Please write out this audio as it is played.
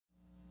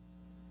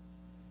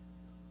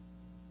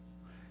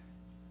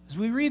As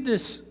we read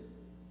this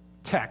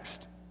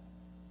text,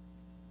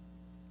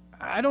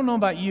 I don't know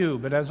about you,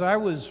 but as I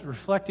was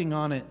reflecting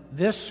on it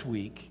this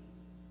week,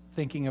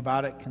 thinking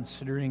about it,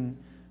 considering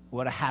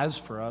what it has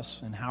for us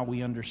and how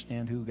we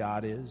understand who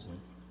God is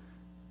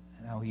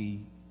and how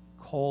He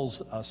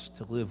calls us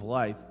to live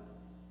life,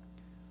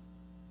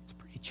 it's a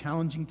pretty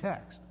challenging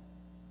text.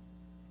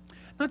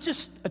 Not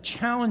just a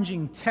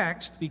challenging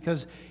text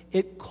because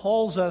it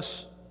calls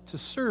us to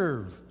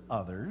serve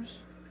others.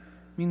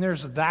 I mean,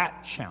 there's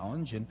that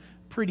challenge, and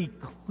pretty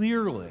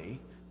clearly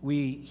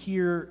we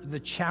hear the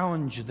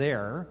challenge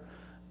there.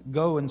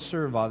 Go and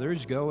serve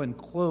others, go and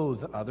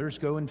clothe others,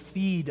 go and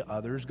feed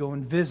others, go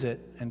and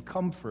visit and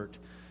comfort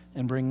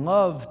and bring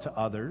love to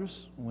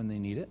others when they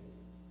need it.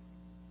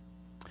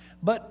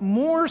 But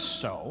more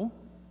so,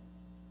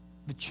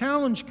 the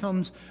challenge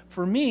comes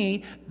for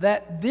me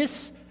that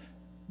this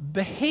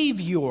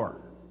behavior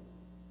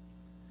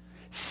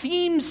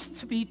seems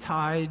to be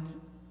tied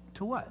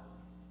to what?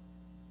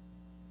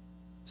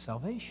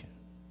 Salvation.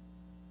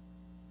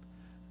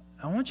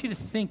 I want you to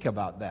think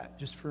about that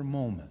just for a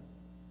moment.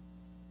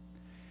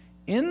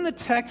 In the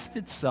text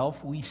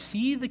itself, we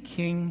see the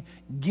king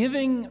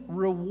giving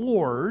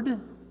reward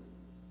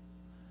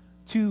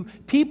to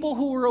people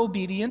who were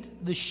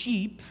obedient, the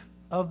sheep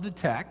of the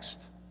text,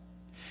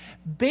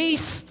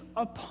 based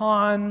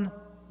upon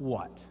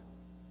what?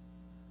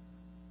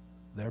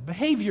 Their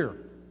behavior.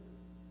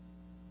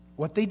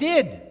 What they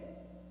did.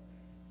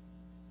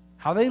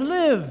 How they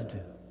lived.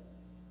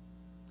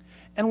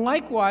 And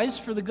likewise,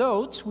 for the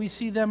goats, we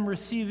see them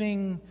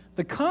receiving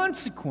the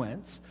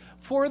consequence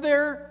for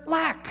their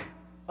lack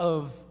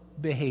of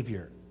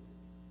behavior.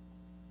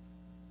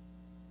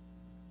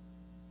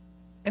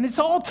 And it's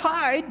all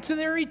tied to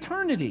their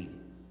eternity.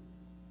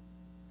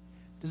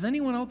 Does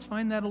anyone else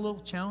find that a little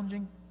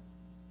challenging?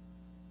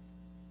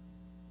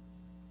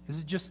 Is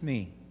it just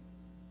me?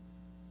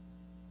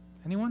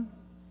 Anyone?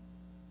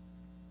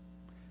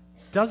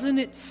 Doesn't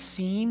it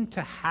seem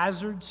to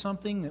hazard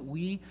something that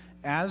we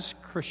as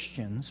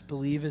Christians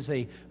believe is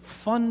a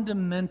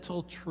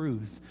fundamental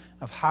truth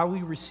of how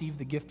we receive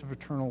the gift of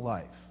eternal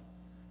life?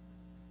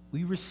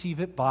 We receive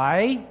it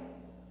by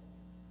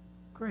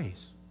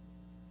grace.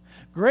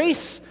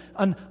 Grace,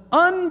 an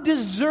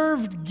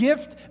undeserved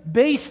gift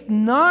based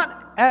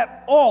not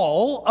at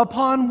all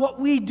upon what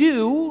we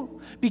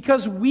do,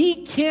 because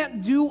we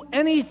can't do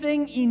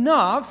anything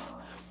enough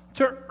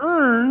to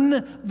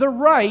earn the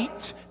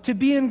right to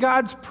be in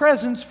God's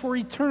presence for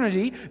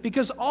eternity,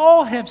 because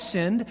all have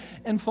sinned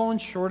and fallen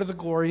short of the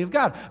glory of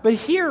God. But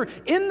here,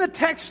 in the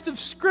text of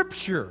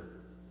Scripture,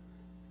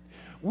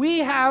 we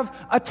have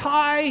a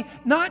tie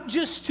not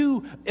just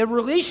to a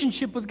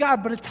relationship with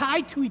God, but a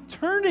tie to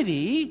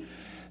eternity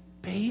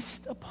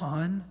based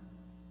upon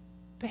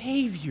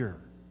behavior.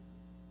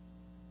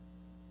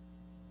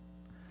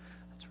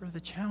 That's where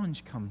the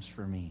challenge comes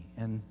for me.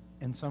 And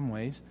in some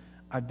ways,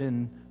 I've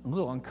been a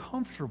little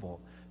uncomfortable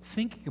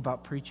thinking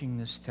about preaching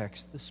this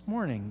text this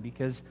morning,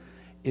 because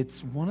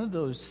it's one of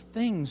those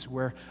things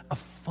where a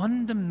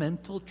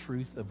fundamental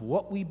truth of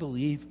what we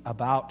believe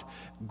about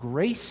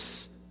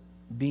grace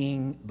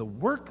being the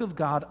work of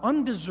God,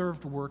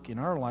 undeserved work in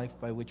our life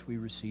by which we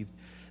receive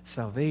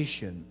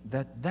salvation,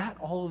 that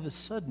all of a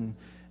sudden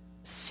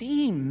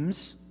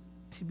seems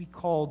to be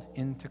called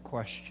into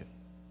question.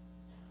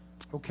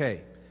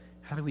 Okay,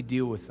 how do we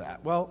deal with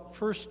that? Well,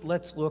 first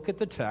let's look at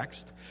the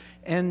text,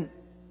 and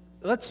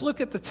let's look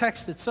at the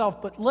text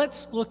itself, but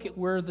let's look at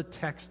where the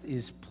text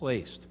is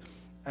placed.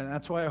 And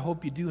that's why I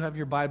hope you do have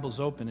your Bibles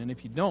open. And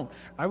if you don't,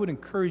 I would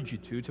encourage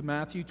you to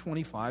Matthew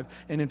 25.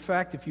 And in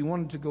fact, if you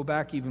wanted to go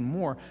back even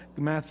more,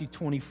 Matthew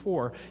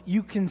 24,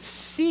 you can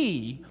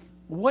see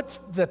what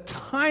the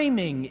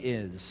timing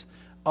is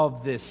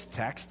of this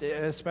text,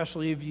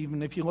 especially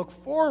even if you look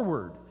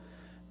forward.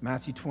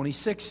 Matthew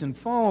 26 and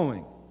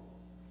following.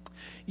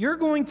 You're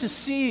going to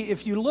see,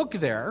 if you look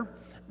there,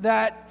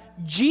 that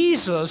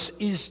Jesus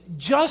is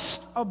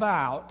just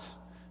about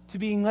to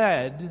be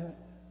led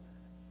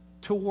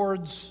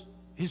towards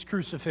his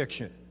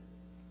crucifixion.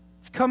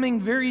 It's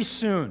coming very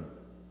soon.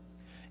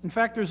 In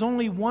fact, there's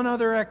only one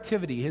other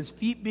activity, his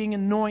feet being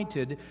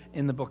anointed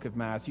in the book of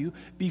Matthew,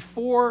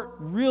 before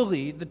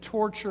really the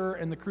torture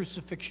and the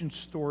crucifixion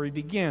story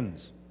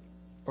begins,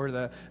 or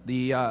the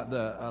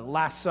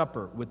Last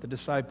Supper with the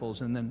disciples,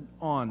 and then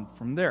on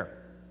from there.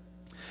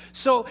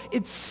 So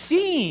it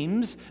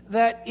seems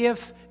that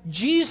if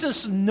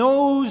Jesus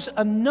knows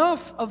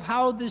enough of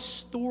how this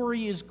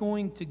story is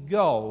going to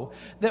go,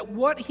 that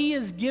what he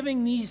is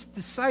giving these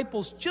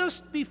disciples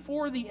just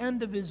before the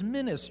end of his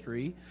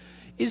ministry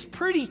is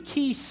pretty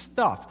key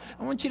stuff.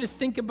 I want you to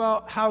think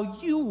about how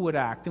you would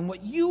act and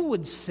what you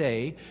would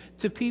say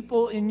to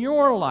people in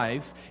your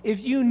life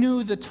if you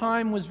knew the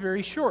time was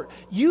very short.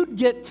 You'd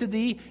get to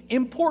the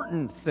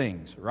important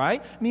things,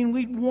 right? I mean,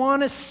 we'd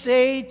want to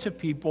say to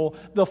people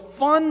the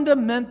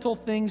fundamental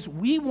things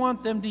we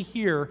want them to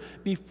hear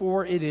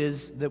before it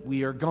is that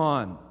we are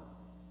gone.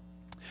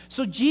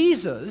 So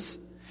Jesus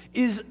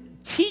is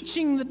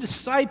teaching the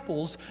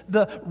disciples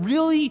the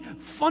really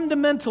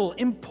fundamental,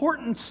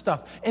 important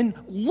stuff. And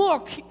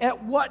look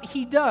at what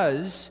he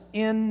does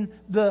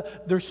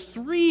there's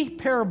 3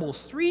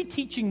 parables, 3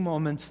 teaching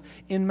moments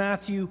in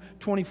Matthew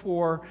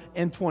 24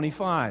 and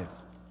 25.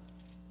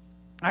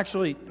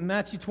 Actually,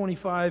 Matthew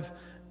 25,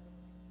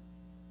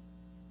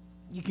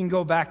 you can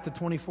go back to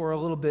 24 a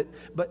little bit,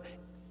 but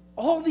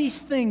all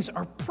these things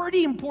are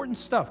pretty important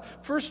stuff.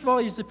 First of all,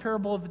 is the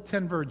parable of the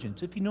 10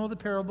 virgins. If you know the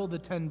parable of the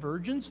 10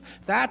 virgins,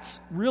 that's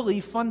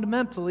really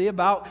fundamentally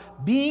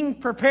about being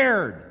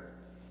prepared.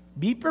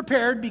 Be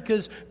prepared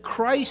because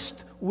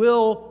Christ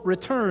will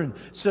return.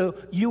 So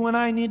you and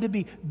I need to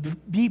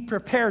be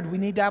prepared. We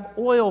need to have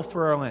oil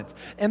for our lamps.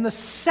 And the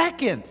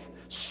second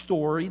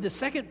story, the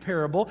second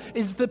parable,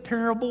 is the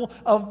parable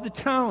of the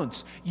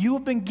talents. You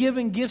have been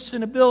given gifts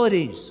and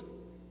abilities.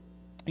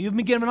 You've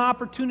been given an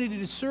opportunity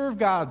to serve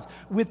God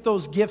with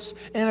those gifts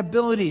and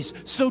abilities.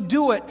 So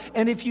do it.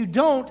 And if you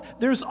don't,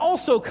 there's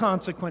also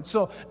consequence.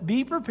 So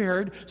be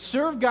prepared.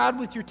 Serve God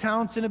with your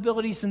talents and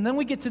abilities. And then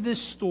we get to this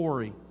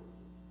story.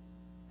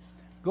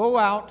 Go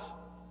out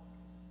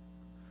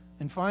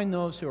and find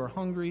those who are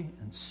hungry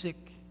and sick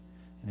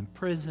and in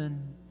prison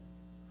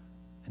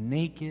and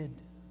naked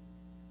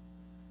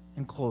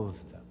and clothe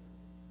them.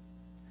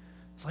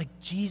 It's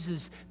like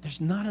Jesus, there's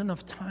not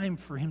enough time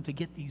for him to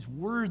get these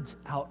words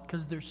out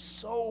because they're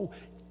so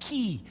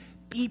key.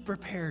 Be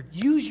prepared.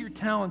 Use your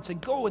talents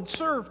and go and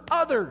serve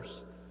others.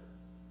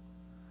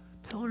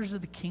 Pillars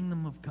of the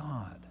kingdom of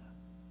God.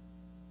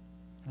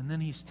 And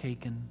then he's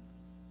taken,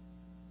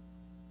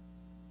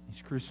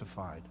 he's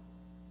crucified.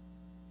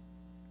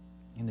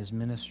 And his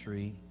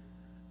ministry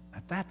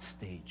at that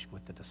stage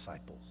with the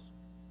disciples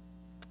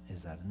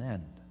is at an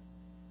end.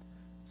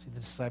 See, the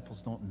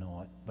disciples don't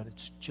know it, but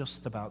it's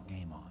just about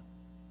game on.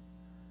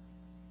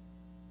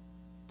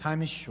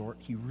 Time is short.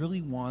 He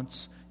really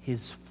wants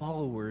his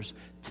followers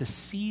to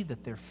see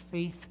that their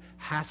faith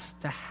has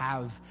to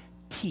have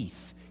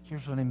teeth.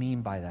 Here's what I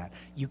mean by that.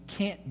 You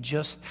can't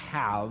just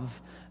have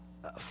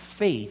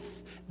faith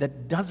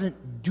that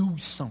doesn't do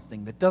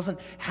something, that doesn't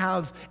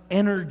have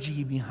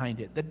energy behind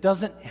it, that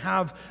doesn't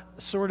have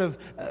sort of,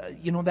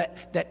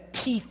 that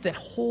teeth that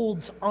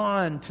holds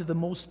on to the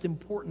most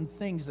important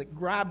things, that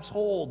grabs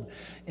hold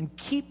and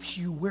keeps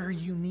you where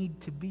you need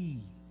to be.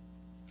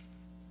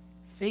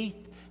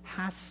 Faith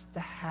has to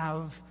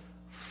have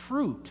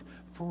fruit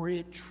for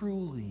it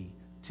truly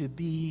to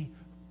be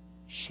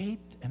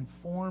shaped and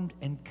formed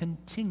and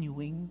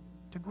continuing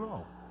to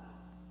grow.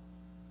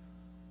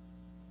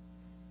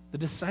 The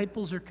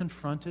disciples are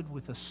confronted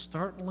with a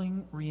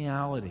startling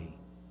reality.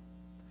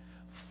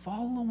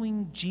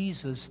 Following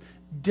Jesus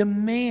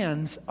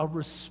demands a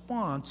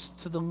response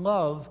to the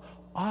love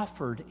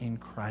offered in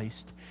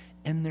Christ,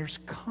 and there's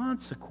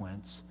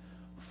consequence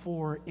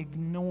for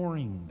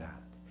ignoring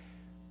that.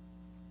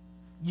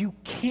 You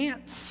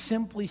can't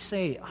simply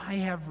say, I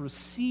have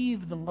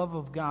received the love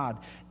of God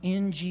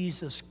in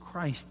Jesus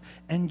Christ,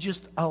 and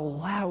just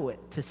allow it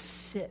to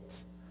sit.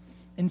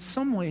 In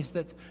some ways,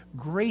 that's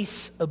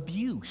grace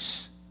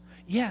abuse.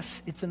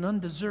 Yes, it's an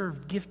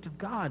undeserved gift of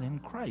God in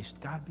Christ.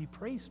 God be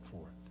praised for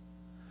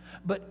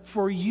it. But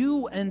for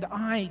you and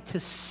I to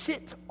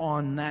sit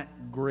on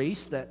that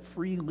grace, that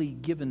freely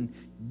given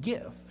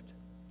gift,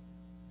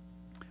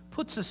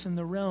 puts us in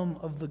the realm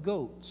of the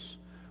goats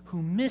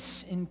who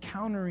miss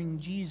encountering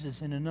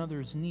Jesus in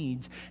another's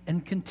needs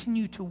and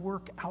continue to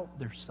work out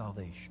their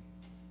salvation.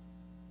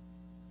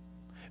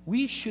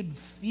 We should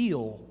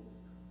feel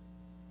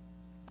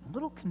a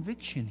little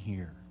conviction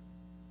here.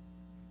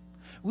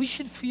 We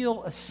should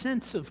feel a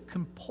sense of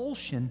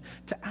compulsion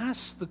to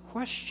ask the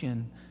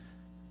question,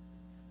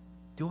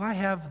 do I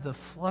have the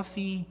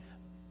fluffy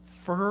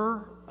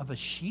fur of a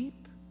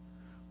sheep,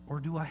 or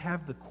do I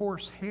have the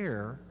coarse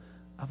hair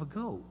of a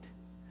goat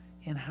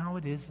in how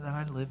it is that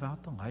I live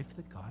out the life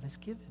that God has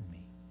given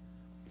me?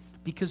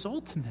 Because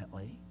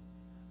ultimately,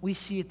 we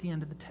see at the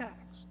end of the text,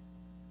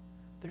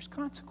 there's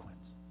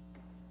consequence.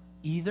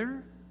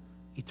 Either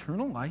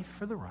eternal life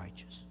for the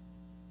righteous,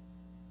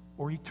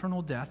 or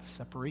eternal death,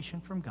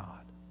 separation from God,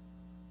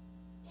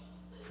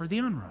 for the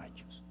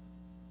unrighteous.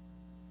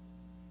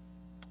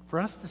 For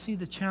us to see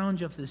the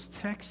challenge of this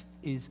text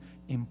is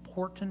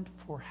important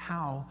for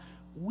how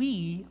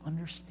we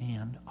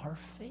understand our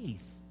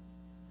faith.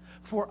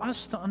 For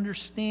us to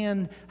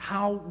understand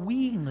how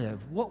we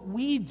live, what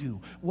we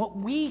do, what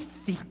we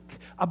think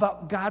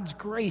about God's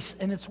grace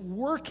and it's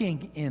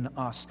working in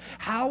us,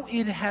 how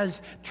it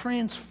has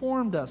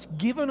transformed us,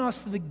 given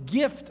us the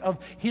gift of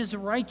His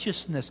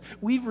righteousness.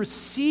 We've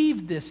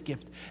received this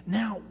gift.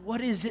 Now,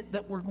 what is it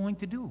that we're going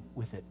to do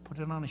with it? Put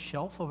it on a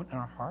shelf in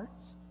our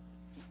hearts?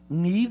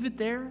 Leave it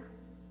there?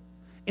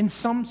 In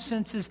some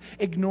senses,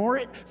 ignore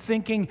it,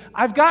 thinking,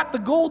 I've got the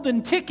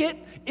golden ticket,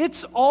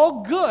 it's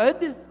all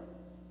good.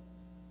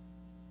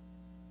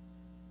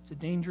 It's a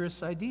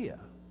dangerous idea.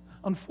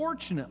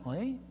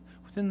 Unfortunately,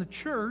 within the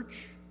church,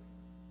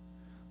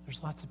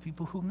 there's lots of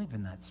people who live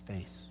in that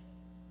space.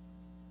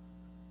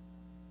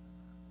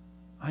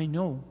 I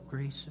know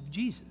grace of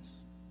Jesus.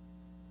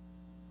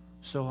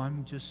 So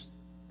I'm just,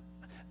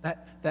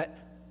 that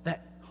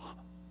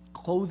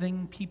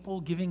clothing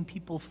people, giving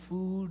people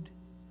food,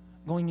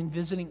 going and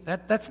visiting,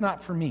 that's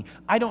not for me.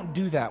 I don't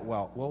do that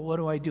well. Well,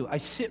 what do? I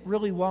sit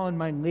really well in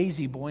my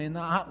lazy boy and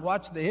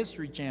watch the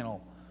History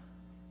Channel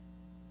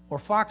or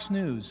Fox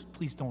News.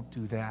 Please don't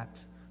do that.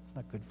 It's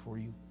not good for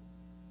you.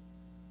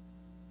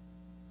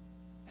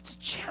 It's a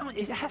challenge.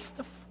 It has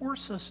to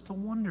force us to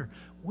wonder,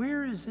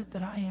 where is it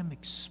that I am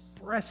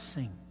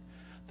expressing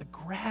the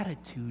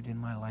gratitude in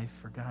my life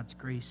for God's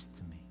grace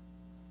to me?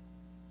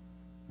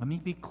 Let me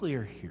be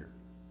clear here.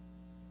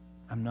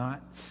 I'm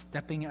not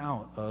stepping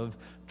out of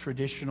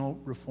traditional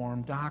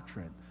Reformed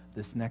doctrine.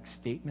 This next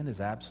statement is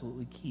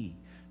absolutely key.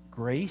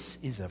 Grace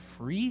is a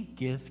free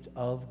gift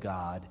of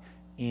God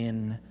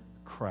in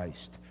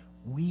Christ.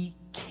 We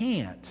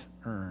can't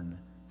earn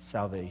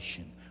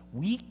salvation.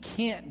 We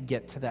can't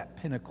get to that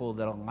pinnacle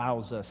that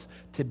allows us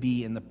to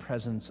be in the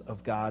presence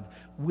of God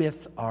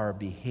with our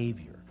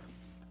behavior.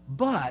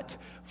 But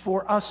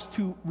for us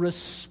to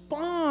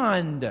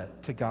respond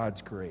to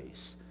God's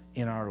grace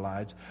in our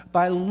lives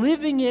by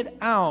living it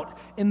out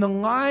in the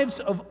lives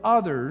of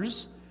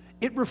others,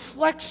 it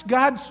reflects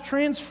God's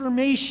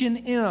transformation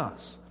in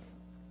us.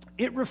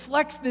 It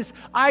reflects this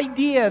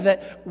idea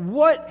that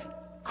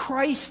what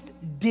Christ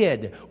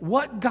did,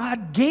 what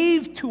God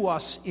gave to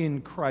us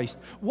in Christ,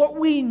 what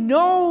we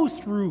know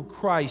through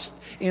Christ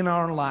in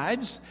our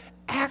lives,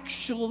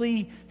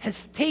 actually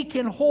has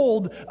taken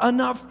hold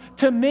enough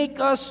to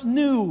make us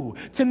new,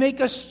 to make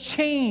us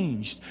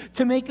changed,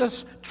 to make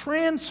us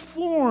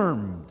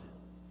transformed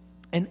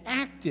and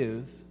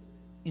active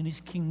in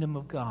His kingdom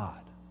of God,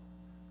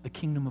 the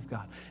kingdom of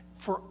God.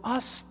 For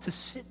us to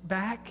sit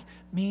back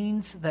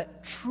means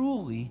that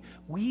truly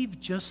we've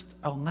just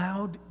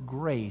allowed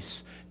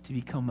grace to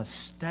become a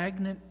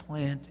stagnant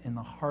plant in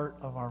the heart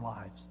of our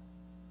lives.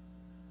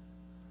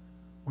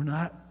 We're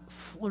not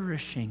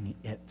flourishing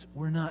it.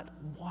 We're not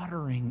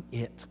watering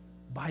it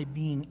by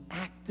being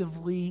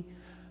actively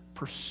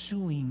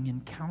pursuing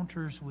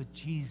encounters with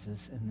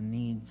Jesus and the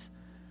needs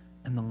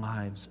and the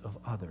lives of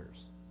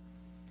others.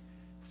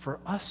 For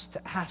us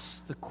to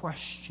ask the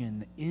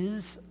question,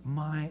 is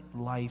my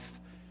life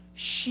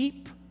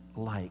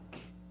sheep-like,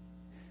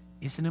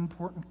 is an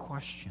important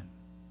question.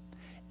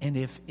 And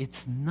if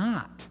it's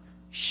not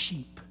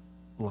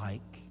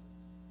sheep-like,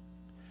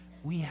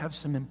 we have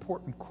some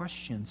important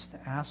questions to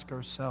ask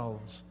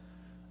ourselves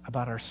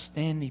about our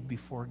standing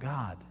before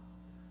God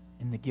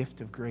in the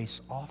gift of grace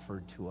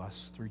offered to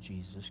us through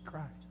Jesus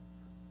Christ.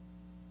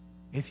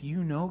 If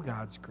you know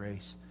God's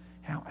grace,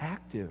 how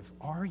active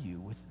are you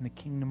within the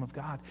kingdom of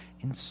God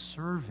in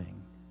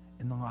serving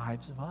in the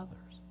lives of others?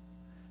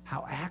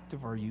 How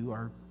active are you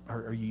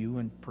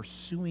in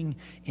pursuing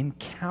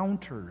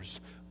encounters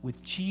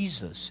with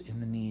Jesus in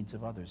the needs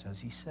of others? As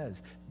He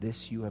says,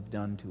 this you have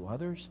done to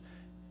others,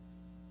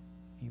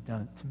 you've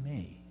done it to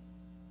me.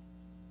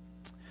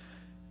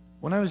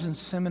 When I was in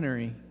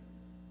seminary,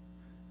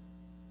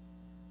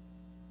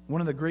 one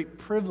of the great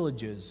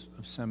privileges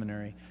of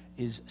seminary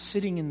is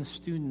sitting in the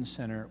student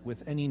center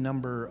with any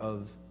number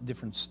of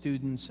different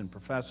students and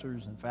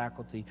professors and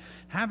faculty,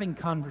 having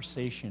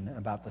conversation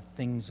about the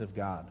things of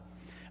God.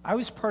 I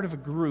was part of a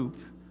group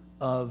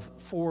of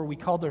 4, we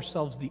called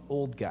ourselves the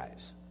old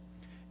guys.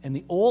 And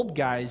the old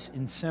guys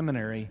in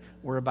seminary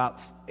were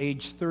about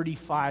age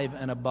 35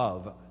 and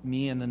above.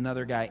 Me and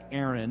another guy,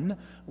 Aaron,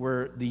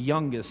 were the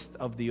youngest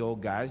of the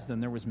old guys.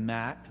 Then there was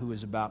Matt, who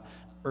was about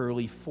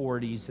early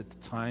 40s at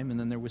the time. And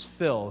then there was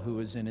Phil, who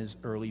was in his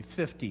early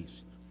 50s.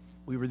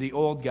 We were the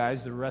old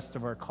guys. The rest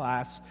of our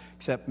class,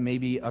 except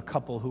maybe a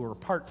couple who were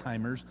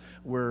part-timers,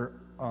 were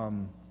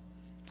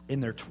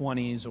in their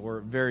 20s or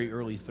very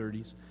early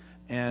 30s.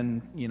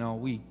 And,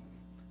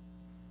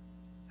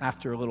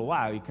 after a little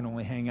while, you can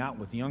only hang out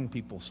with young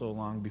people so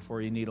long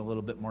before you need a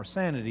little bit more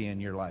sanity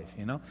in your life,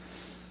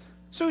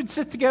 So we'd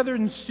sit together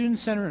in the student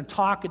center and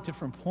talk at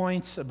different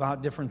points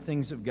about different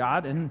things of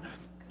God. And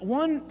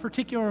one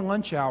particular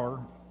lunch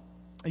hour,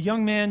 a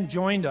young man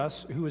joined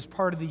us who was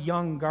part of the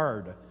young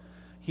guard.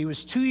 He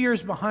was 2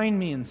 years behind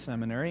me in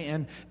seminary,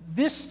 and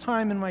this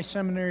time in my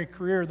seminary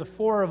career, the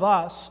 4 of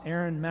us,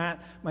 Aaron,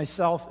 Matt,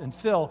 myself, and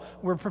Phil,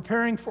 were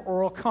preparing for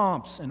oral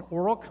comps. And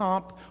oral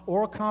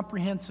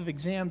comprehensive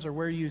exams are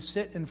where you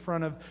sit in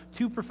front of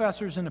 2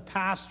 professors and a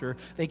pastor.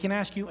 They can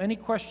ask you any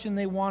question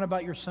they want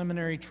about your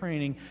seminary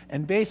training,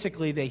 and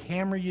basically they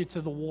hammer you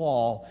to the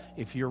wall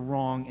if you're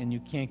wrong and you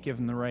can't give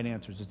them the right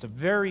answers. It's a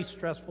very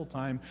stressful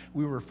time.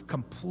 We were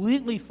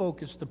completely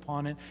focused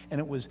upon it, and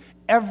it was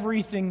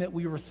everything that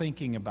we were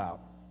thinking about.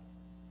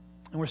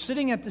 And we're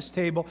sitting at this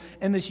table,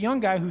 and this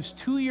young guy who's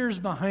 2 years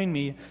behind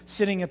me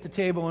sitting at the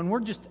table, and we're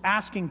just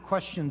asking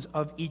questions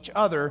of each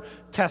other,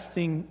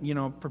 testing,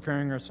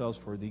 preparing ourselves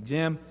for the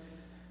exam.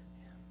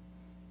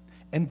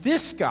 And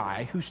this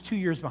guy, who's 2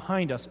 years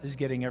behind us, is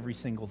getting every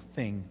single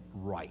thing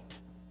right.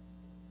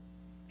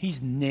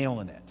 He's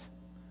nailing it.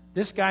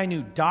 This guy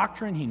knew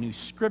doctrine, he knew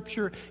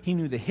Scripture, he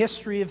knew the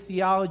history of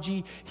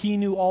theology, he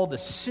knew all the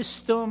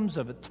systems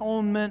of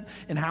atonement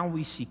and how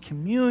we see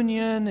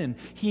communion, and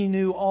he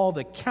knew all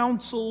the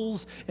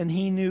councils, and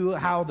he knew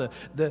how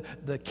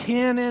the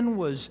canon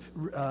was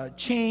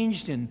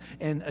changed and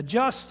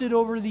adjusted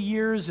over the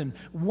years, and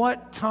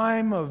what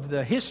time of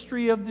the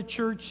history of the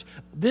church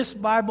this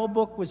Bible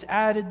book was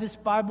added, this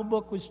Bible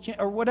book was changed,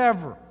 or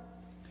whatever.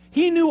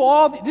 He knew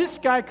this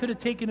guy could have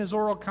taken his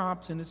oral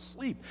comps in his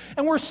sleep.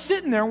 And we're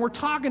sitting there and we're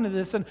talking to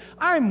this, and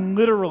I'm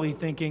literally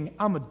thinking,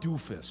 I'm a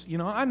doofus.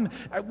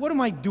 What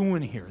am I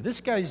doing here? This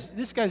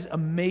guy's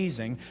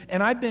amazing,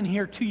 and I've been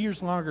here 2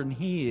 years longer than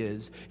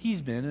he's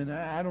been, and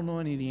I don't know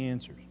any of the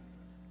answers.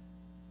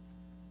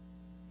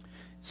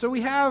 So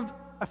we have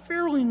a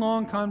fairly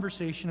long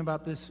conversation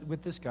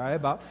with this guy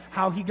about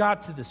how he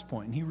got to this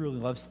point. And he really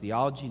loves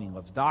theology, and he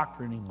loves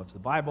doctrine, and he loves the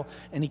Bible,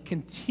 and he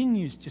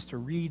continues just to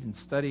read and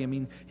study. I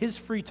mean, his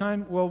free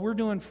time, we're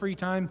doing free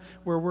time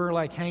where we're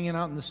like hanging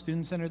out in the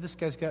student center. This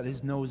guy's got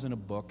his nose in a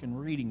book and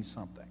reading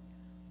something.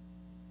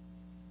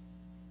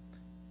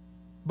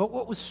 But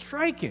what was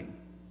striking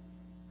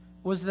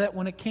was that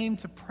when it came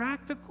to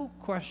practical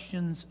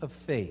questions of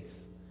faith,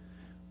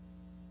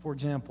 for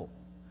example,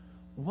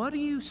 what do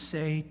you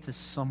say to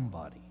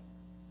somebody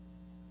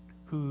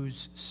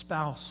whose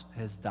spouse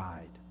has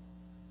died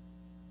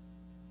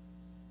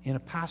in a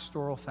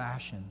pastoral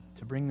fashion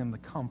to bring them the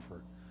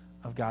comfort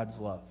of God's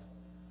love?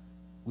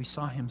 We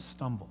saw him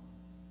stumble.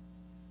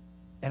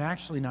 And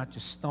actually not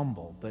just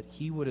stumble, but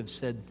he would have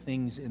said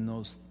things in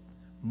those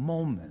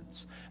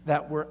moments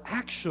that were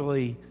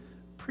actually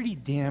pretty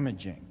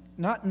damaging,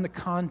 not in the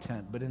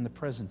content, but in the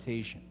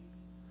presentation.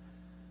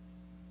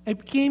 It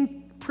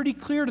became pretty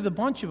clear to the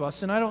bunch of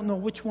us, and I don't know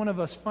which one of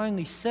us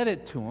finally said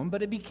it to him,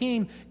 but it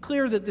became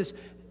clear that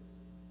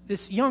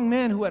this young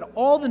man who had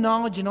all the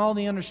knowledge and all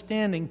the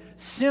understanding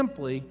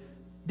simply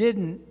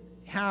didn't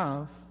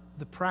have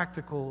the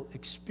practical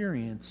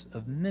experience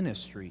of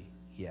ministry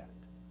yet.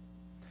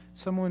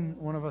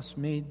 One of us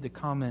made the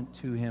comment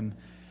to him,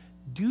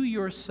 do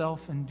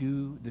yourself and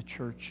do the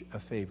church a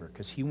favor,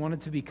 because he wanted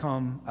to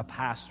become a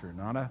pastor,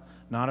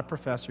 not a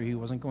professor. He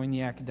wasn't going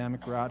the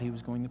academic route, he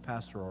was going the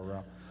pastoral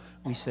route.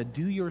 We said,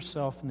 do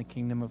yourself and the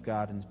kingdom of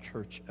God and the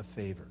church a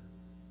favor.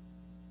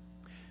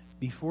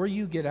 Before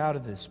you get out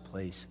of this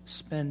place,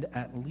 spend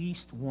at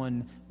least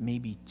 1,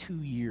 maybe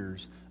 2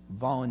 years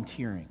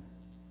volunteering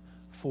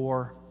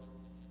for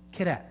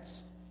cadets.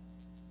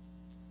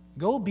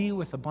 Go be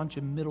with a bunch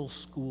of middle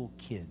school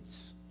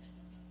kids.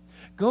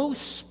 Go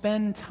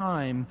spend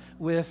time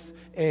with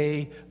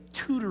a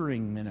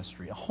tutoring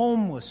ministry, a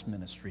homeless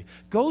ministry.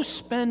 Go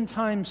spend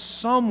time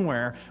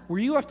somewhere where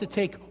you have to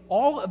take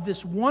all of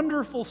this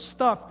wonderful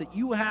stuff that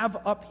you have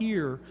up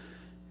here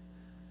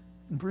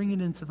and bring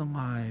it into the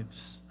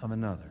lives of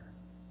another.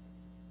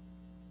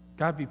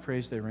 God be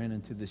praised, I ran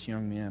into this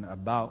young man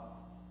about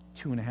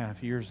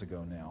 2.5 years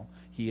ago now.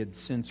 He had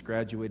since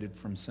graduated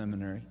from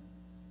seminary,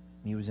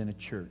 and he was in a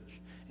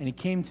church. And he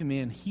came to me,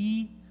 and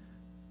he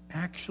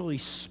actually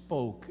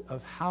spoke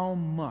of how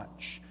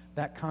much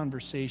that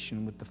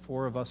conversation with the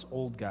 4 of us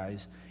old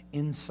guys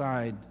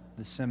inside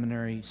the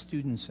seminary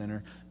student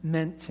center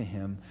meant to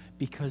him,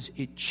 because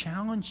it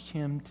challenged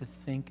him to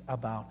think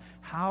about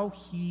how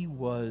he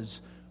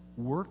was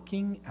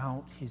working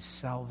out his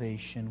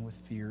salvation with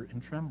fear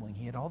and trembling.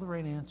 He had all the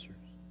right answers.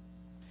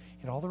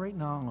 He had all the right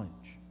knowledge.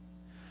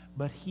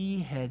 But he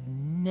had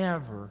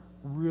never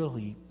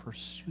really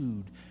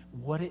pursued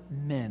what it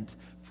meant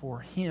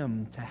for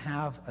him to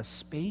have a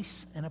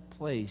space and a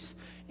place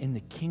in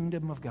the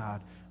kingdom of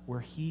God where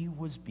he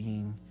was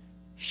being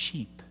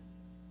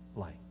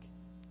sheep-like.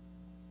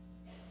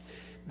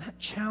 That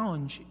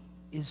challenge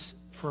is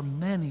for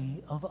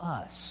many of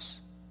us.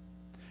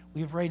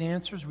 We have right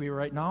answers, we have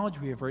right knowledge,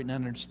 we have right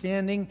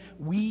understanding.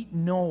 We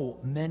know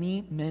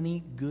many,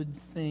 many good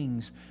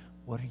things.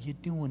 What are you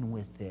doing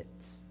with it?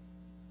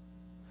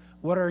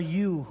 What are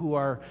you who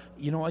are,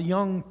 a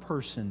young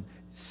person,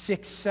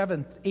 6th,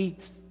 7th,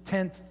 8th,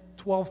 10th,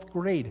 12th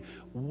grade,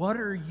 what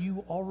are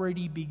you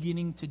already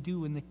beginning to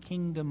do in the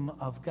kingdom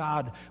of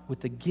God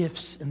with the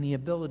gifts and the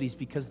abilities?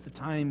 Because the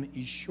time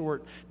is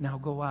short. Now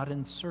go out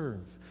and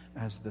serve,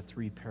 as the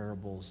 3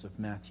 parables of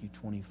Matthew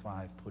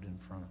 25 put in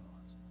front of us.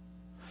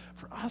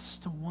 For us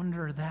to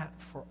wonder that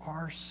for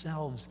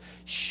ourselves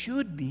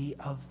should be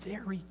a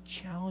very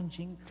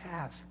challenging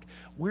task.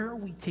 Where are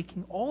we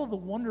taking all the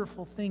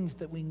wonderful things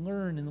that we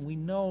learn and we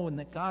know and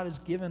that God has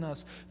given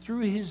us through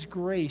His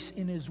grace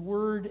in His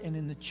Word and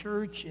in the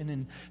church and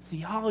in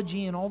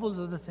theology and all those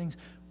other things?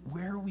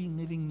 Where are we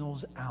living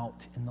those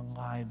out in the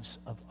lives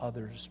of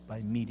others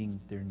by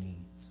meeting their needs?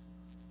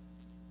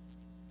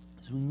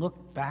 As we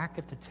look back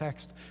at the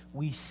text,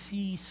 we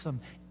see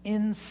some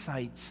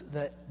insights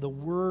that the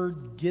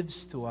Word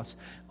gives to us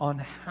on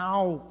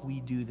how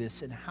we do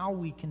this and how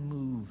we can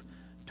move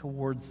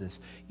towards this.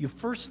 The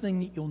first thing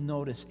that you'll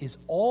notice is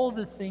all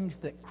the things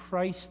that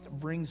Christ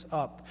brings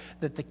up,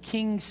 that the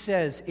King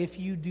says, if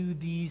you do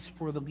these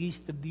for the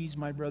least of these,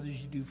 my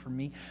brothers, you do for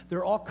me,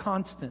 they're all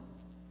constant.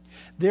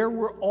 There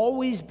will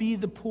always be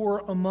the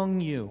poor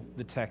among you,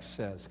 the text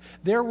says.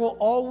 There will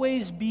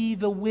always be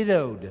the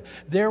widowed.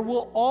 There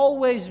will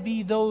always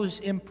be those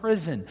in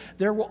prison.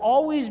 There will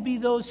always be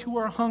those who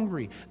are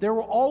hungry. There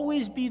will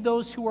always be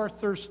those who are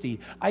thirsty.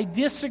 I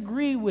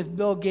disagree with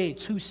Bill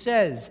Gates, who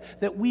says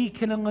that we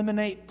can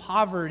eliminate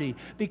poverty,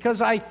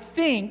 because I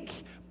think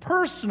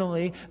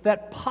personally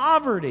that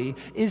poverty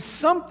is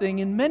something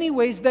in many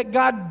ways that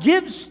God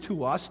gives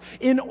to us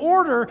in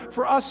order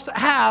for us to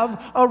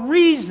have a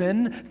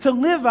reason to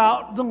live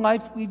out the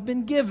life we've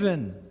been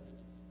given.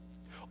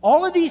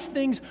 All of these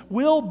things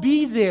will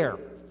be there.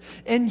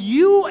 And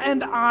you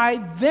and I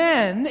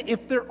then,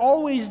 if they're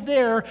always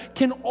there,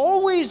 can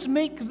always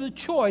make the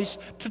choice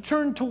to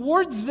turn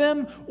towards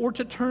them or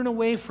to turn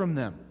away from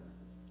them.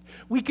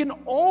 We can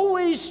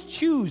always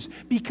choose,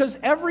 because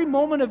every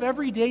moment of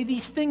every day,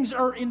 these things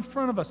are in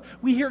front of us.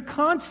 We hear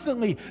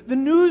constantly the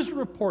news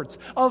reports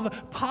of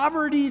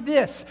poverty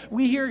this.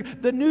 We hear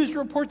the news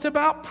reports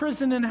about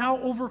prison and how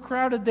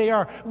overcrowded they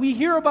are. We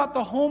hear about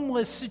the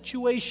homeless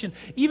situation,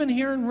 even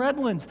here in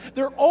Redlands.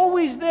 They're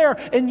always there,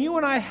 and you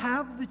and I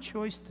have the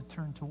choice to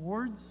turn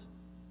towards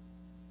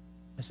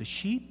as a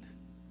sheep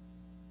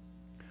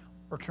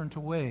or turn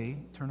away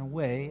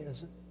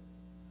as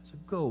a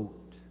goat.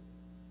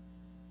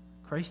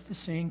 Christ is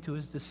saying to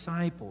his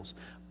disciples,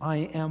 I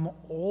am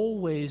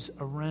always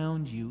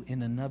around you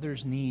in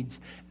another's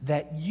needs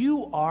that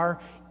you are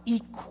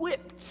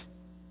equipped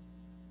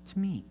to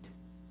meet.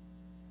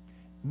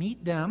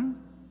 Meet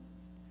them,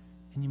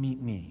 and you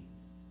meet me.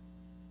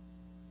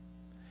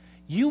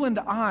 You and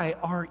I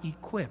are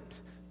equipped.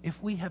 If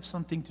we have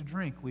something to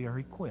drink, we are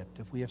equipped.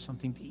 If we have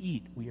something to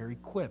eat, we are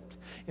equipped.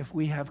 If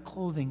we have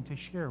clothing to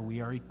share,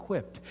 we are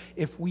equipped.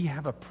 If we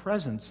have a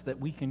presence that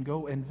we can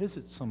go and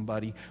visit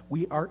somebody,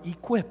 we are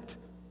equipped.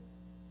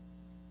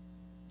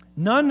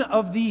 None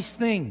of these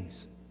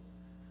things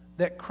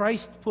that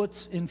Christ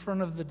puts in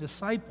front of the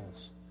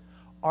disciples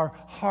are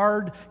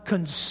hard,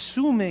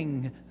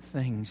 consuming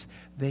things.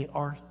 They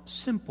are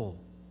simple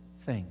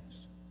things.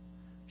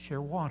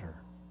 Share water.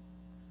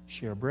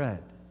 Share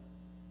bread.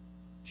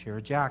 Share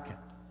a jacket.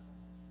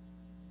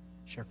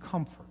 Share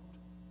comfort.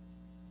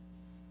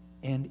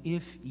 And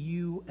if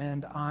you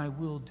and I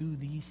will do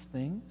these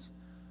things,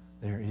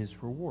 there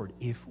is reward.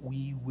 If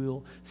we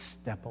will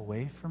step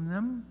away from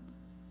them,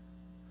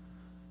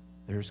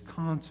 there's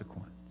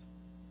consequence.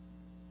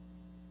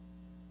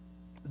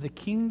 The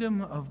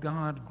kingdom of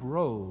God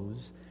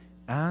grows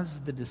as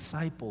the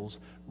disciples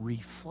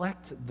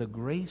reflect the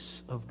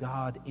grace of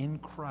God in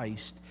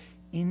Christ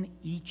in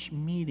each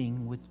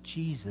meeting with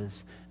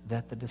Jesus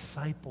that the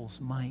disciples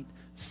might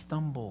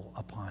stumble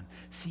upon.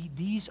 See,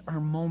 these are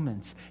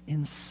moments,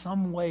 in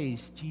some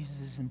ways,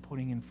 Jesus is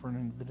putting in front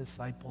of the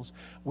disciples,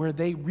 where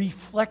they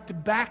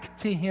reflect back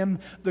to him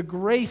the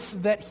grace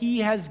that he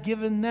has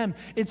given them.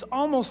 It's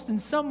almost, in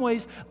some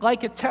ways,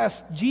 like a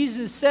test.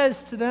 Jesus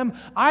says to them,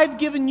 I've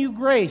given you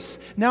grace.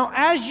 Now,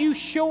 as you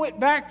show it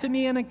back to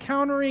me in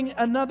encountering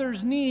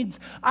another's needs,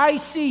 I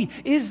see,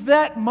 is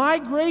that my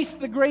grace,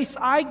 the grace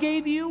I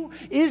gave you?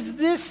 Is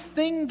this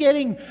thing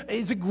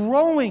is it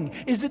growing?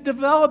 Is it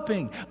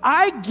developing?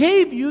 I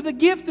gave you the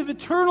gift of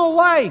eternal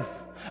life.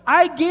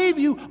 I gave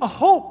you a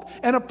hope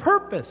and a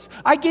purpose.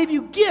 I gave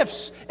you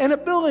gifts and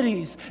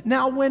abilities.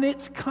 Now, when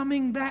it's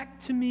coming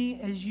back to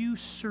me as you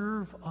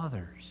serve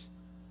others,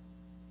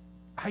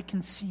 I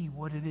can see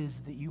what it is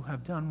that you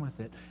have done with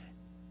it.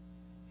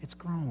 It's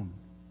grown,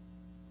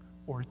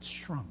 or it's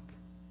shrunk.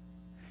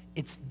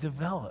 It's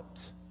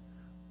developed,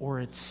 or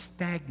it's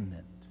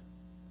stagnant.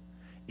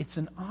 It's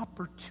an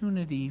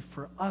opportunity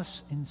for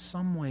us in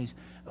some ways,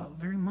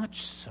 very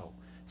much so.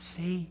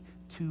 Say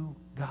to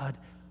God,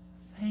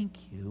 thank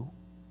you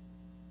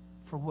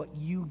for what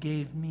you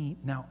gave me.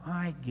 Now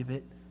I give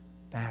it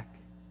back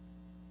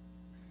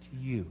to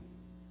you.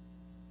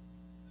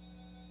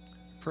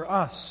 For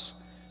us,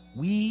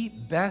 we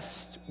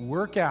best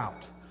work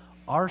out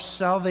our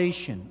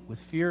salvation with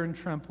fear and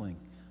trembling,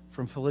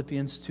 from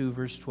Philippians 2,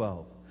 verse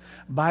 12,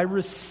 by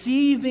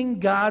receiving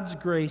God's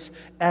grace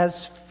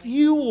as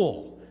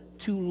fuel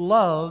to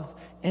love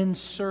and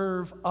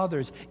serve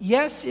others.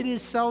 Yes, it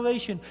is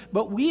salvation,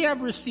 but we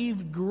have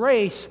received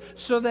grace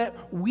so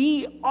that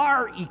we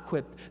are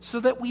equipped, so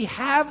that we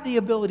have the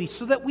ability,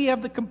 so that we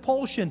have the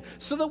compulsion,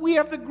 so that we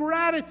have the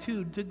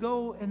gratitude to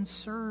go and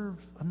serve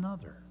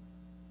another.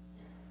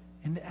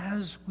 And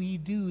as we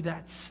do,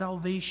 that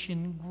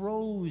salvation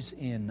grows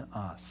in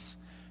us,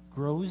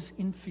 grows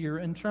in fear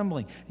and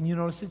trembling. And you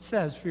notice it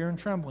says fear and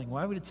trembling.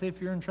 Why would it say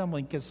fear and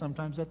trembling? Because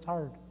sometimes that's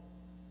hard.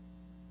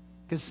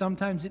 Because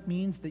sometimes it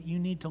means that you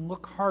need to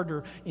look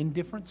harder in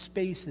different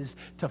spaces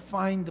to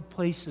find the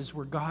places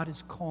where God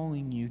is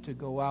calling you to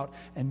go out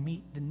and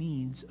meet the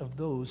needs of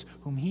those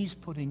whom He's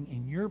putting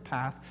in your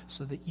path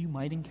so that you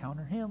might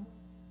encounter Him.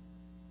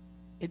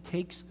 It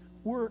takes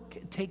work.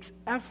 It takes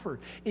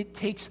effort. It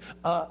takes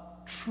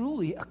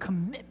truly a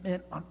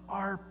commitment on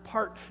our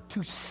part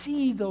to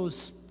see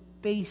those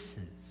spaces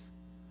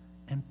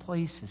and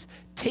places.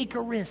 Take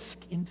a risk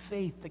in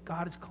faith that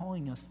God is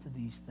calling us to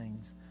these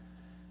things.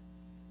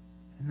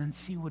 and then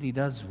see what He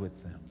does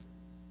with them.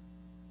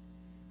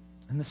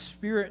 And the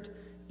Spirit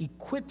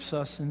equips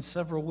us in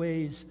several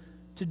ways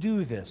to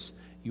do this.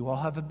 You all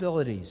have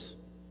abilities.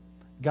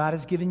 God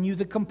has given you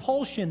the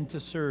compulsion to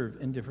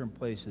serve in different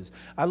places.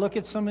 I look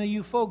at some of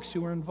you folks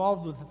who are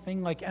involved with a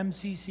thing like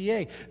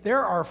MCCA.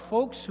 There are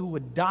folks who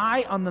would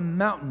die on the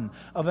mountain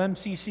of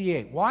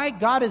MCCA. Why?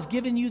 God has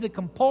given you the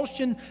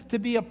compulsion to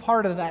be a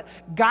part of that.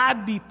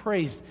 God be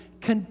praised.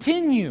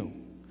 Continue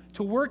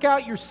to work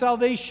out your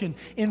salvation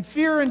in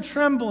fear and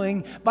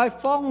trembling by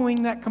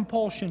following that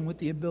compulsion with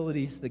the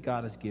abilities that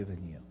God has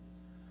given you.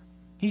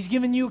 He's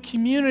given you a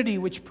community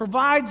which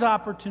provides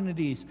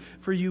opportunities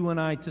for you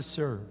and I to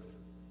serve.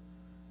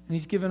 And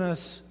He's given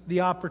us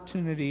the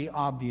opportunity,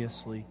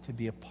 obviously, to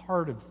be a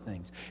part of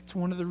things. It's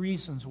one of the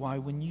reasons why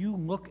when you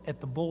look at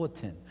the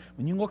bulletin,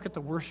 when you look at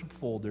the worship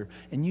folder,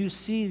 and you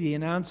see the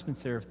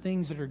announcements there of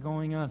things that are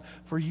going on,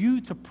 for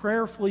you to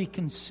prayerfully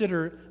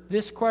consider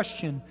this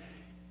question: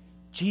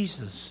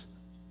 Jesus,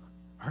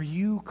 are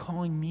you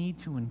calling me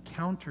to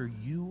encounter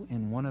you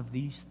in one of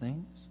these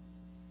things?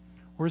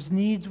 Or is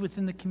needs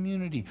within the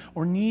community,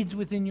 or needs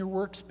within your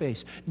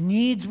workspace,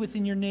 needs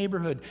within your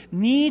neighborhood,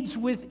 needs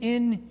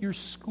within your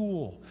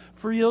school.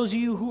 For those of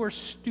you who are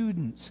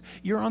students,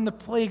 you're on the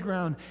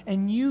playground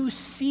and you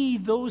see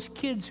those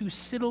kids who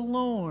sit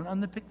alone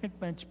on the picnic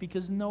bench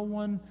because no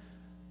one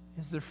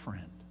is their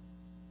friend.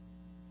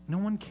 No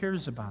one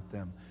cares about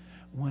them.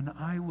 When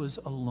I was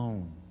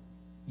alone,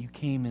 you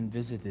came and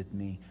visited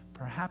me.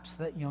 Perhaps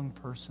that young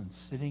person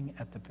sitting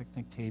at the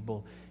picnic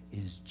table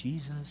is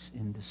Jesus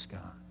in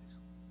disguise.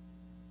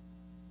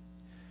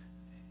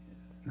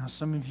 Now,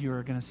 some of you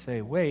are going to say,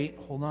 wait,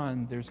 hold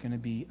on, there's going to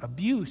be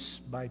abuse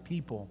by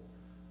people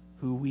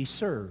who we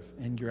serve.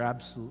 And you're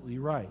absolutely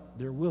right.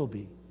 There will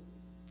be.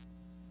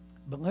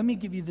 But let me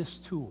give you this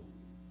tool.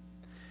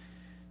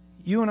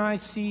 You and I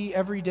see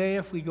every day,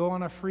 if we go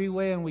on a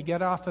freeway and we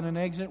get off at an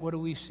exit, what do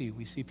we see?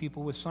 We see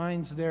people with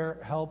signs there,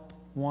 help,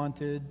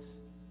 wanted,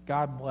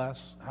 God bless,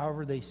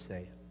 however they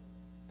say it.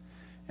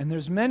 And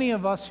there's many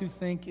of us who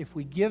think if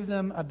we give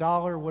them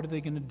 $1, what are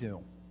they going to do?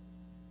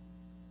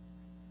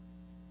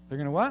 They're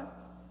going to what?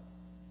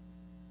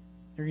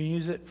 They're going to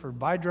use it for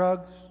buy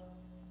drugs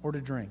or to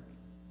drink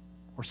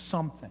or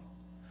something.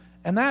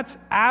 And that's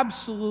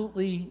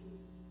absolutely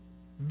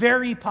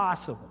very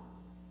possible.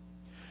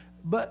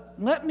 But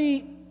let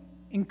me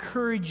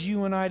encourage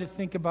you and I to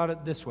think about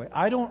it this way.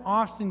 I don't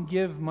often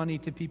give money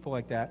to people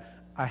like that.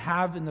 I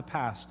have in the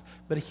past.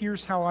 But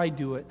here's how I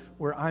do it,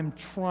 where I'm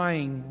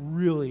trying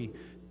really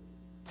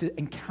to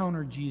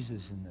encounter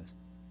Jesus in this.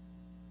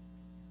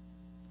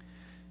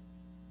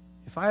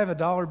 If I have a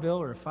 $1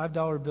 bill or a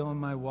 $5 bill in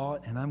my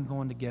wallet and I'm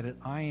going to get it,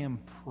 I am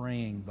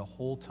praying the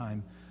whole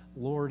time,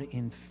 Lord,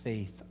 in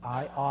faith,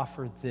 I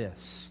offer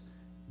this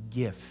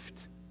gift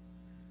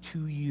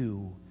to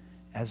you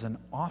as an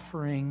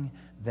offering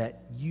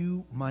that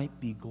you might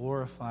be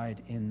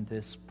glorified in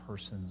this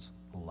person's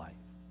life.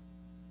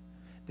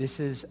 This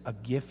is a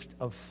gift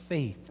of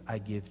faith I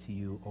give to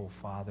you, O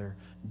Father.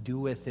 Do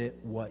with it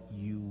what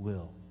you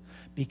will.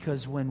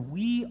 Because when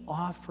we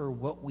offer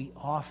what we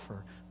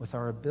offer with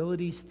our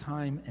abilities,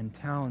 time, and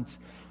talents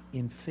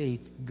in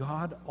faith,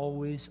 God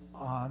always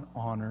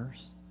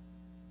honors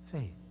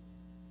faith.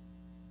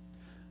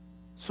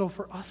 So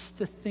for us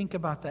to think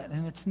about that,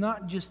 and it's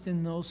not just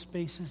in those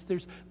spaces,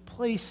 there's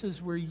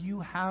places where you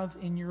have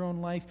in your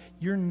own life,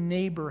 your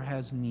neighbor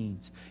has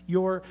needs,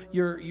 your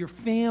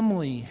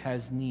family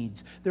has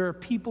needs. There are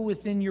people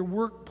within your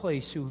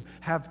workplace who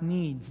have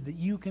needs that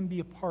you can be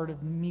a part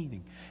of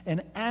meeting.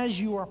 And as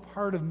you are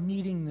part of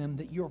meeting them,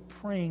 that you're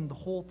praying the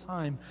whole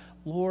time,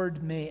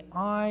 Lord, may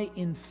I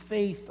in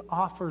faith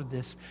offer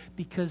this,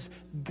 because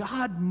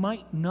God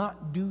might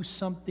not do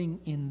something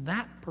in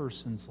that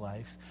person's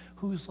life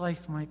whose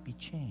life might be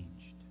changed.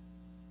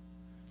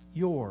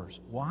 Yours.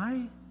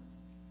 Why?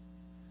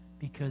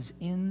 Because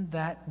in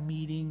that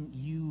meeting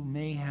you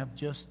may have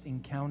just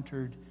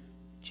encountered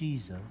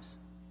Jesus.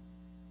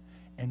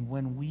 And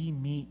when we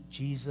meet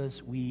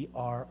Jesus, we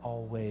are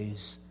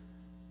always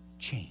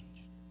changed.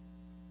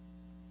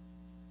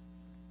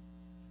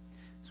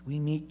 As we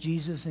meet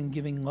Jesus in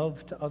giving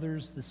love to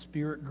others, the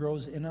Spirit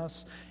grows in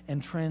us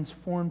and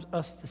transforms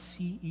us to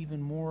see even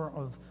more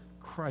of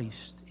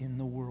Christ in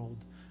the world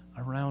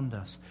around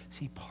us.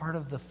 See, part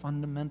of the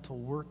fundamental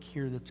work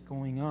here that's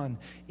going on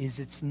is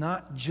it's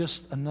not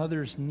just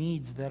another's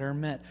needs that are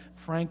met.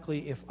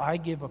 Frankly, if I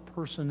give a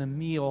person a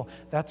meal,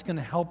 that's going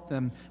to help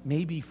them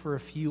maybe for a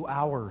few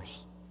hours.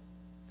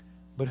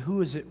 But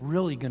who is it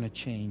really going to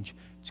change?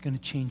 It's going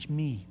to change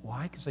me.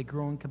 Why? Because I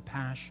grow in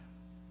compassion.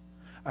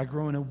 I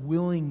grow in a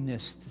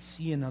willingness to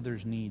see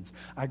another's needs.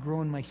 I grow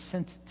in my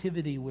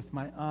sensitivity with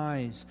my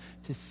eyes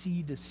to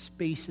see the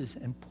spaces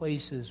and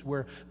places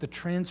where the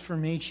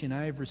transformation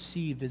I have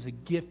received as a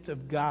gift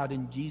of God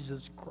in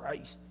Jesus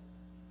Christ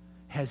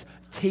has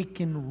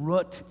taken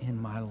root in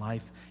my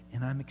life,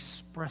 and I'm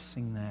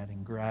expressing that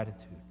in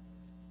gratitude.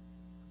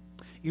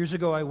 Years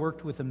ago, I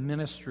worked with a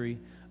ministry.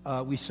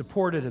 We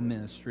supported a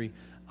ministry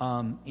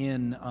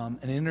in an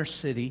inner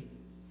city,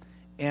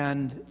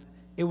 and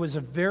it was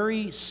a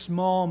very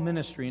small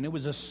ministry, and it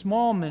was a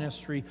small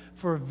ministry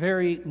for a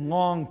very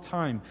long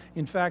time.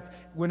 In fact,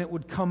 when it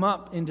would come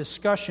up in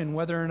discussion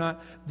whether or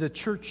not the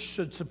church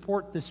should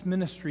support this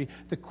ministry,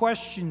 the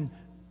question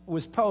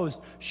was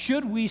posed,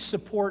 should we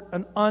support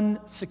an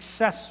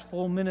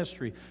unsuccessful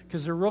ministry?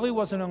 Because there really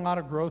wasn't a lot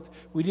of growth.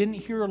 We didn't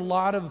hear a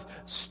lot of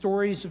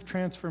stories of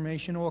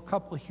transformation, or a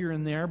couple here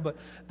and there, but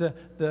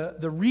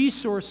the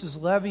resources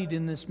levied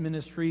in this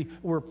ministry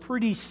were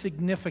pretty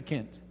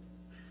significant.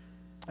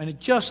 And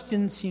it just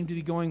didn't seem to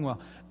be going well.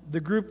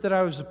 The group that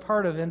I was a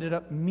part of ended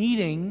up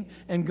meeting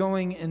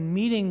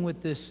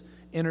with this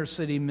inner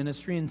city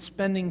ministry and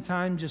spending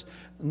time just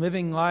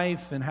living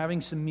life and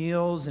having some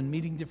meals and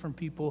meeting different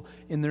people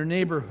in their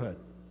neighborhood.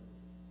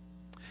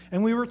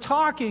 And we were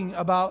talking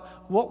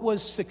about what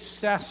was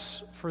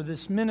success for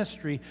this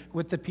ministry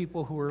with the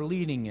people who were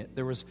leading it.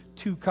 There was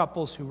 2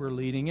 couples who were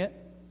leading it.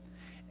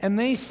 And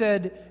they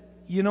said,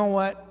 you know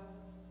what?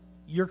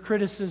 Your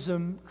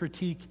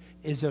critique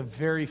is a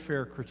very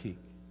fair critique.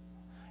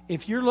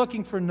 If you're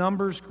looking for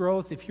numbers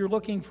growth, if you're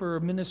looking for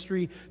a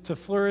ministry to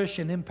flourish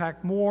and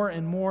impact more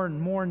and more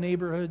and more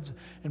neighborhoods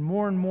and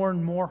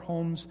more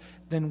homes,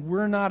 then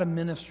we're not a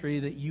ministry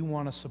that you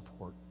want to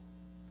support.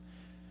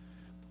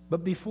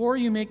 But before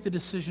you make the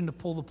decision to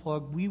pull the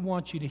plug, we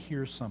want you to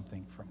hear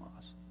something from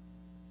us.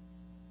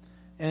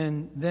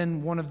 And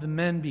then one of the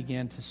men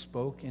began to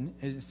speak, and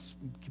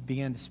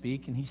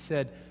he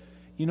said,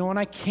 you know, when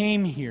I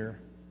came here,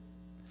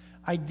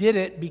 I did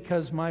it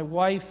because my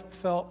wife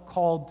felt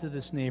called to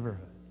this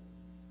neighborhood.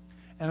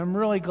 And I'm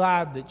really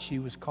glad that she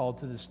was called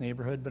to this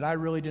neighborhood, but I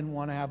really didn't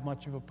want to have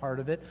much of a part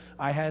of it.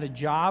 I had a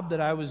job that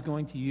I was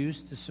going to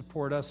use to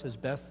support us as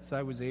best as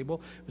I was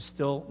able. It was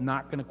still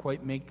not going to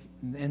quite make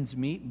ends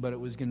meet, but it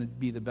was going to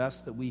be the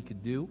best that we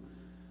could do.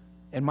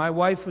 And my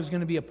wife was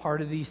going to be a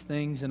part of these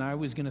things, and I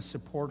was going to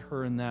support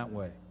her in that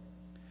way.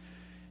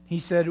 He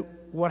said,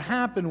 what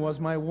happened was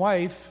my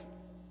wife,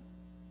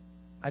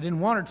 I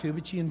didn't want her to,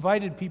 but she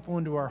invited people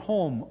into our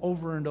home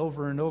over and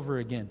over and over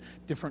again.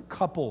 Different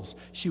couples.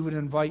 She would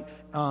invite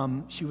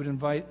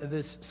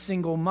this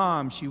single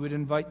mom. She would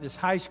invite this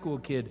high school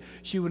kid.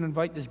 She would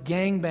invite this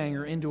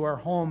gangbanger into our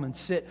home and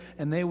sit,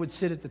 and they would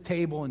sit at the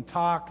table and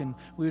talk, and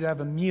we would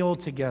have a meal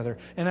together.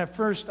 And at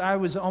first, I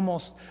was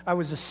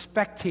a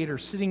spectator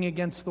sitting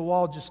against the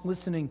wall, just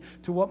listening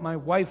to what my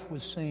wife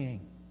was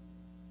saying.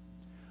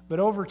 But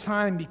over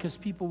time, because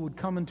people would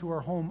come into our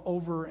home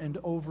over and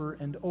over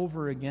and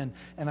over again,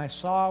 and I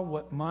saw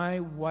what my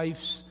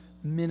wife's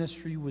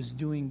ministry was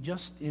doing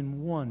just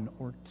in 1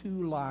 or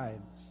 2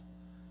 lives,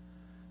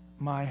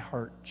 my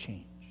heart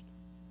changed.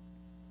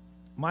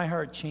 My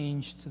heart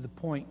changed to the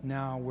point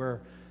now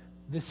where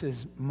this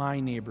is my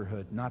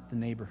neighborhood, not the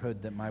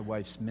neighborhood that my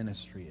wife's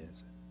ministry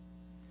is.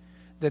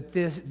 That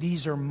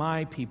these are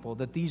my people,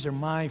 that these are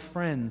my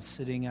friends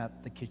sitting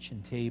at the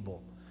kitchen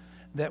table.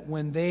 That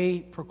when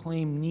they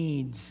proclaim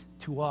needs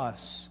to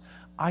us,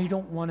 I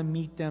don't want to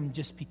meet them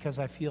just because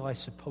I feel I'm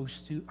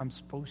supposed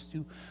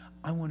to.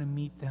 I want to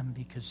meet them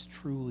because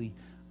truly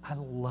I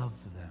love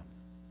them.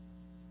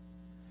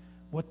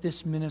 What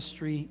this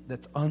ministry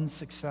that's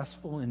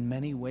unsuccessful in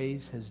many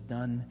ways has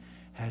done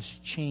has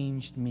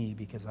changed me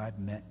because I've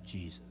met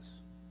Jesus.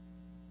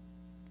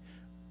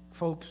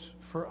 Folks,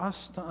 for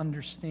us to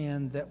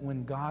understand that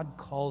when God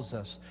calls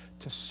us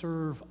to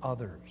serve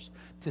others,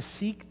 to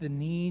seek the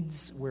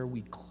needs where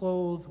we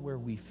clothe, where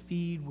we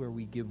feed, where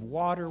we give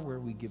water, where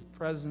we give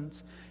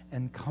presence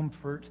and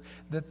comfort,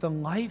 that the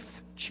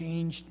life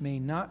changed may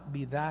not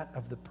be that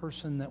of the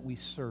person that we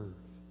serve,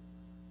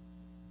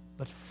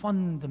 but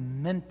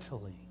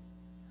fundamentally,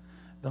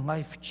 the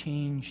life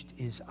changed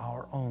is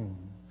our own,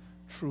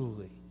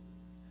 truly,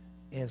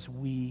 as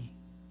we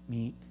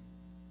meet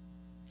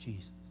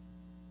Jesus.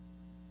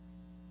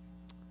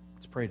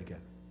 Let's pray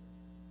together.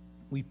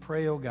 We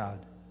pray, O God,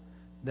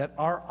 that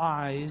our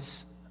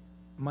eyes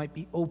might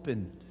be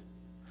opened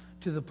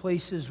to the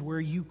places where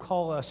you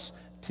call us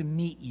to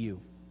meet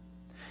you,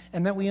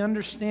 and that we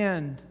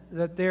understand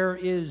that there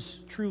is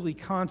truly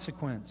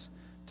consequence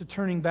to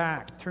turning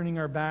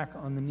our back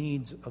on the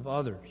needs of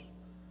others.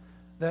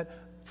 That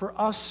for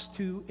us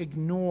to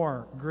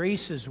ignore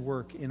grace's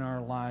work in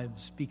our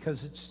lives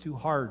because it's too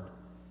hard,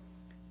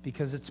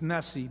 because it's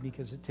messy,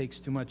 because it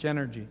takes too much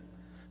energy,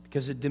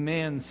 because it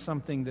demands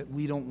something that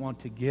we don't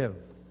want to give.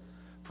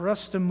 For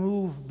us to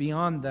move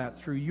beyond that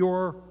through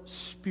your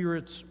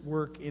Spirit's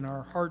work in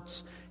our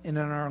hearts and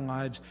in our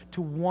lives,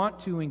 to want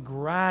to, in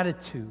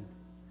gratitude,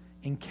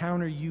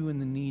 encounter you in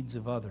the needs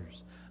of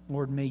others.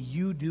 Lord, may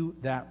you do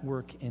that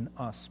work in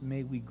us.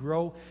 May we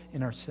grow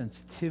in our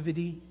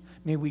sensitivity.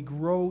 May we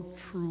grow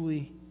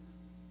truly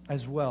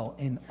as well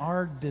in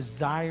our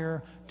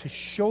desire to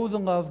show the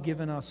love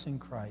given us in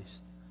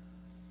Christ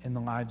in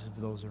the lives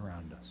of those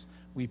around us.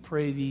 We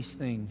pray these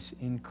things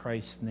in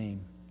Christ's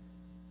name.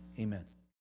 Amen.